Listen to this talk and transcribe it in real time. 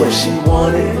if she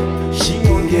want it, she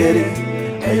gon' get it.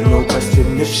 Ain't no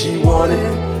question if she want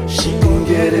it, she gon'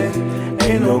 get it.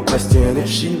 Ain't no question if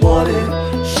she want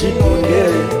it, she gon' get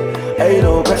it. Ain't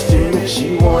no question if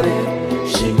she want it,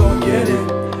 she gon' get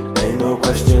it. Ain't no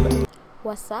question.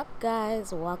 What's up,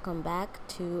 guys? Welcome back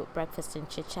to Breakfast and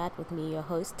Chit Chat with me, your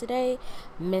host today,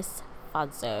 Miss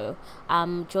Fazzo.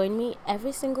 Join me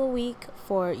every single week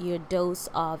for your dose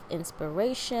of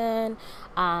inspiration,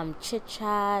 chit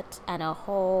chat, and a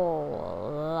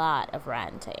whole lot of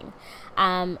ranting.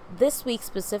 This week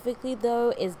specifically, though,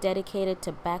 is dedicated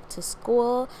to back to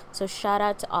school. So shout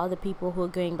out to all the people who are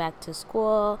going back to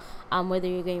school. Whether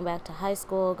you're going back to high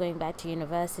school, going back to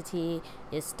university,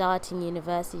 you're starting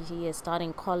university, you're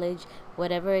starting college,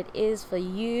 whatever it is for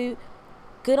you,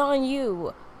 good on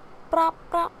you. Bra,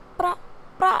 bra, bra,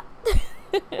 bra.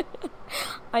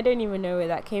 I don't even know where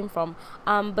that came from.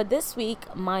 But this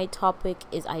week, my topic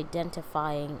is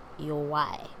identifying your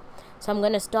why. So I'm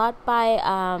going to start by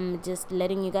just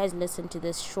letting you guys listen to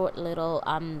this short little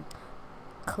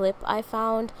clip I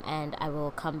found, and I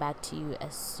will come back to you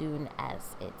as soon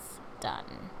as it's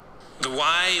done. The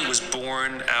why was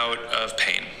born out of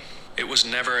pain. It was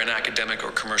never an academic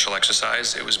or commercial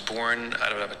exercise. It was born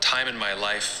out of a time in my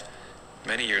life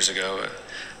many years ago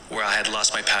where I had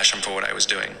lost my passion for what I was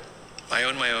doing. I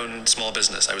owned my own small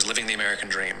business. I was living the American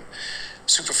dream.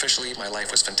 Superficially, my life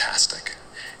was fantastic.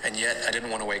 And yet, I didn't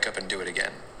want to wake up and do it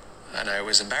again. And I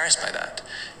was embarrassed by that.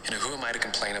 Who am I to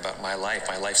complain about my life?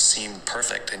 My life seemed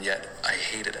perfect, and yet I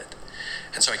hated it.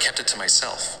 And so I kept it to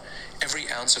myself. Every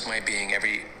ounce of my being,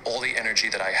 all the energy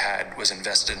that I had was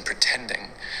invested in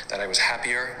pretending that I was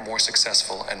happier, more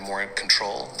successful, and more in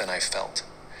control than I felt.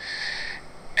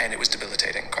 And it was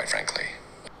debilitating, quite frankly.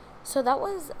 So that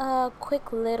was a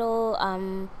quick little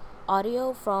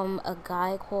audio from a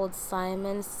guy called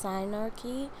Simon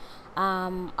Sinek.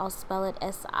 I'll spell it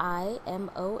Simon,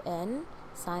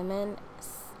 Simon,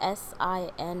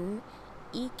 Sinek,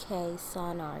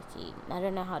 Sinek. I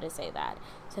don't know how to say that.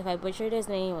 So if I butchered his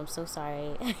name, I'm so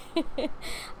sorry.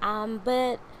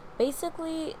 But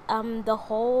basically, the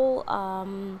whole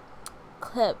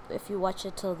clip, if you watch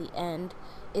it till the end,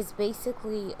 is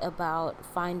basically about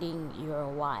finding your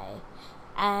why.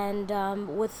 And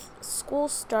with school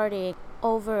starting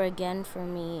over again for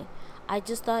me, I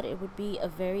just thought it would be a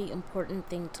very important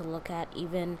thing to look at,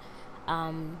 even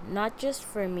not just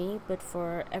for me, but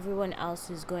for everyone else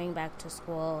who's going back to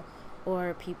school,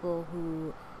 or people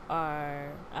who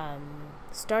are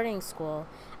starting school.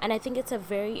 And I think it's a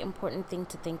very important thing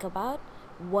to think about.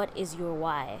 What is your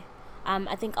why?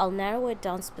 I think I'll narrow it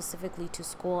down specifically to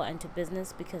school and to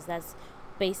business, because that's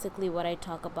basically what I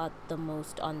talk about the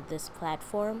most on this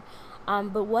platform.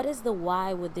 But what is the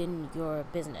why within your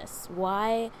business?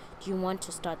 Why do you want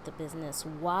to start the business?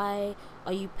 Why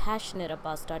are you passionate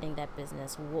about starting that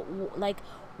business?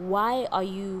 Why are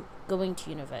you going to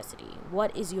university?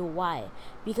 What is your why?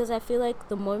 Because I feel like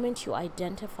the moment you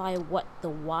identify what the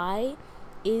why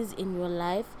is in your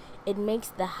life, it makes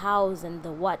the hows and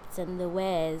the whats and the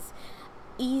wheres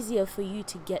easier for you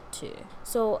to get to.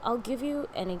 So I'll give you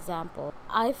an example.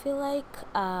 I feel like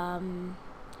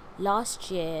last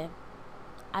year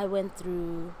I went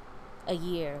through a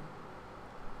year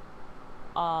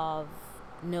of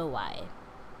no why.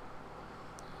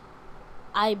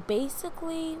 I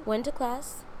basically went to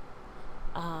class,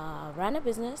 ran a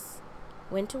business,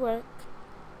 went to work,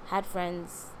 had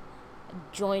friends,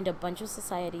 joined a bunch of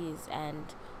societies,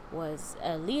 and was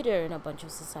a leader in a bunch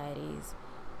of societies,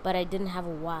 but I didn't have a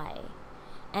why.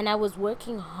 And I was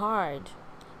working hard,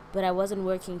 but I wasn't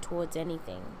working towards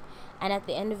anything. And at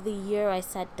the end of the year, I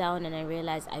sat down and I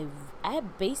realized I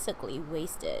basically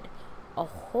wasted a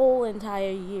whole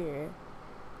entire year.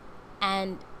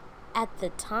 And at the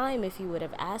time, if you would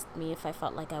have asked me if I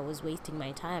felt like I was wasting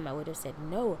my time, I would have said,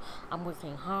 no, I'm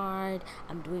working hard,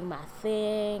 I'm doing my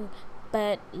thing.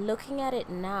 But looking at it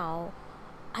now,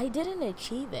 I didn't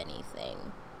achieve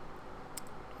anything.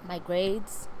 My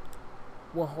grades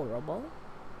were horrible.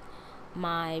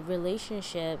 My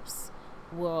relationships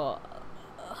were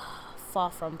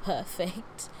far from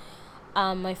perfect.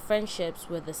 My friendships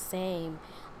were the same.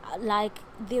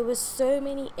 There were so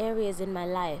many areas in my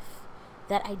life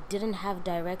that I didn't have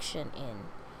direction in.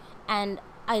 And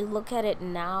I look at it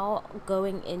now,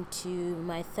 going into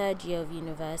my third year of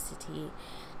university,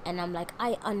 and I'm like,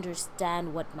 I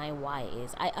understand what my why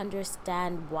is. I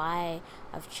understand why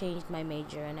I've changed my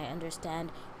major, and I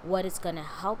understand what it's going to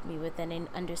help me with, and I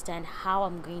understand how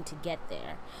I'm going to get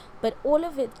there. But all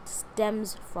of it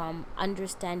stems from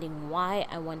understanding why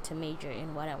I want to major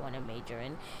in what I want to major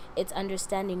in. It's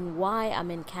understanding why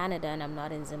I'm in Canada and I'm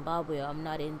not in Zimbabwe, or I'm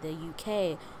not in the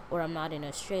UK, or I'm not in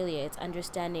Australia. It's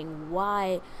understanding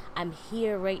why I'm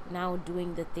here right now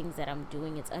doing the things that I'm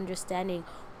doing. It's understanding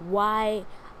why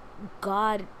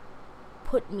God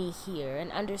put me here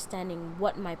and understanding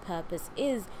what my purpose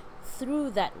is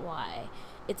through that why.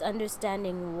 It's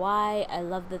understanding why I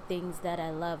love the things that I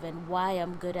love and why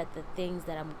I'm good at the things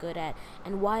that I'm good at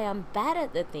and why I'm bad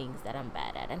at the things that I'm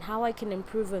bad at and how I can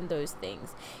improve on those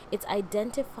things. It's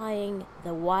identifying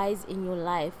the whys in your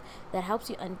life that helps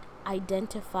you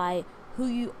identify who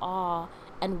you are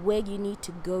and where you need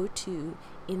to go to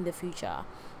in the future.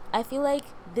 I feel like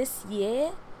this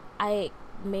year I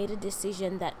made a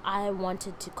decision that I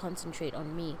wanted to concentrate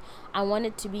on me. I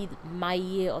wanted to be my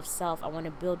year of self. I want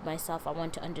to build myself. I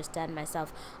want to understand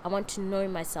myself. I want to know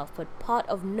myself. But part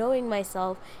of knowing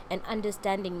myself and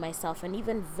understanding myself and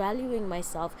even valuing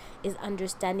myself is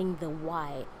understanding the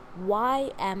why.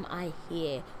 Why am I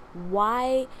here?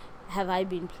 Why have I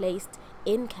been placed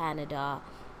in Canada,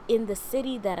 in the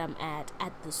city that I'm at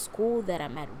the school that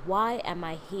I'm at? Why am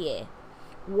I here?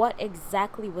 What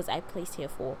exactly was I placed here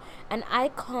for? And I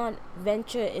can't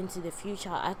venture into the future.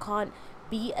 I can't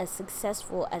be as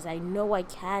successful as I know I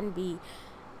can be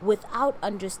without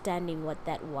understanding what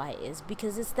that why is,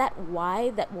 because it's that why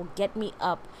that will get me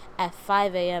up at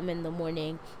 5 a.m. in the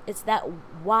morning. It's that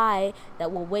why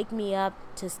that will wake me up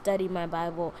to study my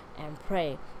Bible and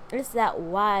pray. It's that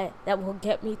why that will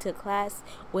get me to class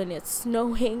when it's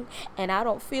snowing and I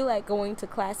don't feel like going to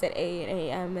class at 8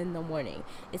 a.m. in the morning.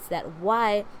 It's that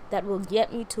why that will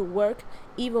get me to work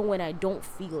even when I don't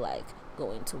feel like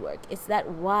going to work. It's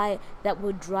that why that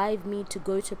will drive me to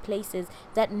go to places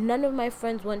that none of my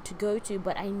friends want to go to,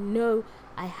 but I know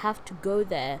I have to go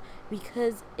there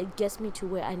because it gets me to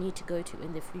where I need to go to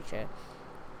in the future.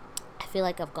 I feel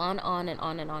like I've gone on and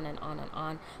on and on and on and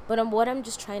on. But what I'm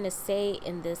just trying to say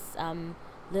in this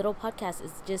little podcast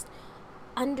is just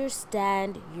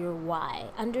understand your why.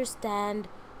 Understand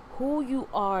who you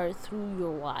are through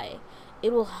your why.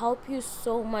 It will help you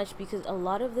so much, because a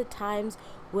lot of the times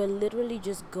we're literally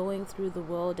just going through the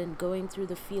world and going through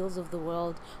the fields of the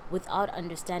world without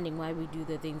understanding why we do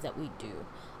the things that we do.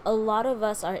 A lot of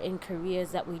us are in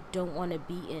careers that we don't want to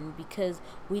be in because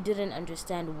we didn't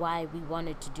understand why we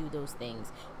wanted to do those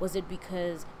things. Was it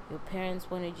because your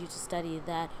parents wanted you to study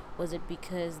that? Was it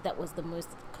because that was the most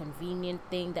convenient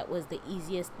thing? That was the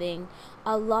easiest thing?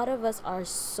 A lot of us are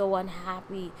so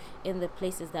unhappy in the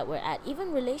places that we're at.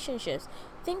 Even relationships.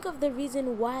 Think of the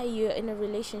reason why you're in a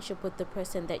relationship with the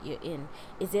person that you're in.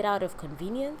 Is it out of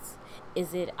convenience?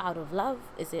 Is it out of love?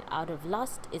 Is it out of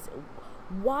lust?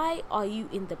 Why are you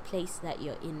in the place that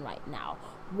you're in right now?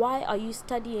 Why are you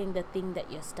studying the thing that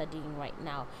you're studying right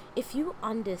now? If you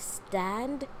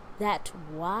understand that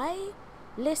why,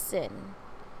 listen,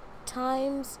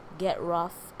 times get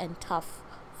rough and tough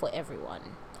for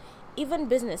everyone. Even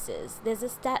businesses. There's a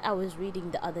stat I was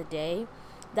reading the other day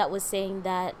that was saying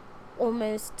that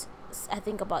almost, I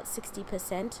think about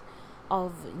 60%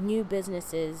 of new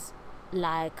businesses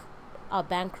are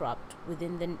bankrupt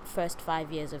within the first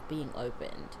 5 years of being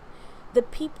opened. The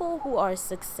people who are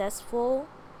successful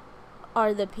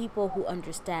are the people who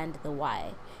understand the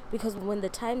why. Because when the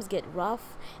times get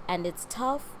rough and it's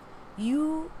tough,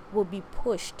 you will be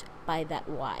pushed by that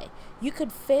why. You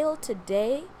could fail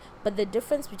today, but the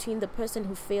difference between the person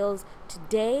who fails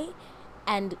today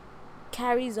and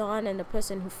carries on and the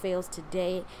person who fails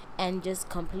today and just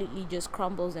completely just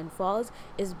crumbles and falls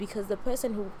is because the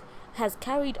person who has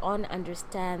carried on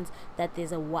understands that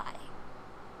there's a why.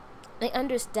 They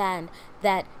understand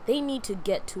that they need to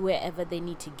get to wherever they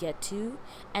need to get to,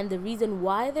 and the reason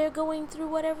why they're going through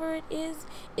whatever it is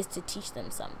to teach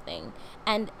them something.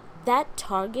 And that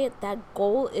target, that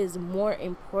goal is more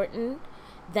important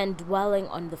than dwelling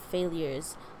on the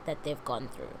failures that they've gone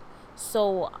through.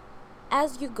 So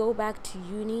as you go back to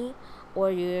uni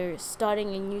or you're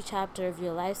starting a new chapter of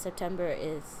your life, September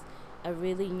is a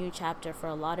really new chapter for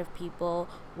a lot of people.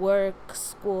 Work,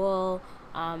 school,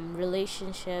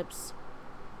 relationships,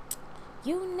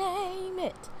 you name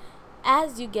it.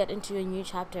 As you get into a new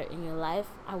chapter in your life,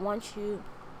 I want you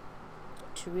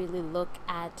to really look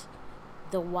at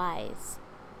the whys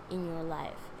in your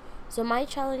life. So my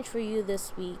challenge for you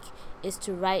this week is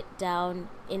to write down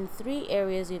in 3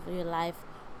 areas of your life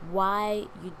why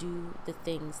you do the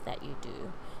things that you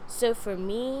do. So for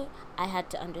me, I had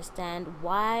to understand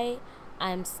why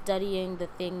I'm studying the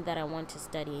thing that I want to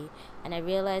study, and I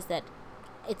realized that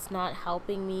it's not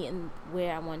helping me in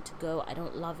where I want to go. I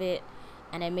don't love it,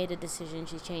 and I made a decision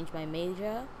to change my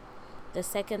major. The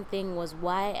second thing was,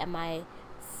 why am I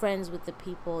friends with the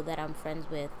people that I'm friends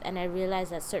with? And I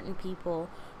realized that certain people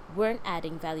weren't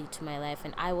adding value to my life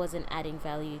and I wasn't adding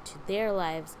value to their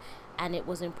lives. and it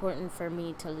was important for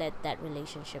me to let that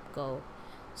relationship go.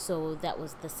 So that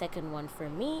was the second one for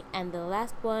me. And the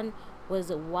last one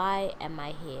was, why am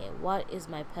I here? What is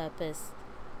my purpose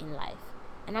in life?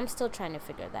 And I'm still trying to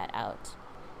figure that out.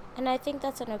 And I think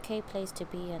that's an okay place to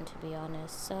be in, to be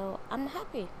honest. So I'm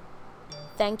happy.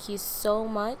 Thank you so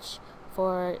much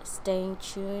for staying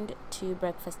tuned to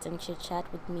Breakfast and Chit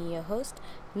Chat with me, your host,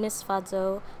 Miss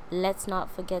Fadzo. Let's not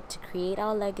forget to create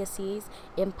our legacies,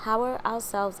 empower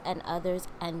ourselves and others,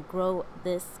 and grow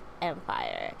this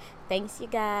empire. Thanks, you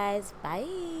guys. Bye.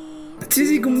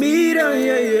 Tizi kumira,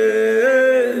 yeah,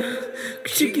 yeah.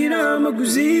 Kushikira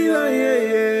maguziwa, yeah,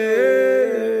 yeah.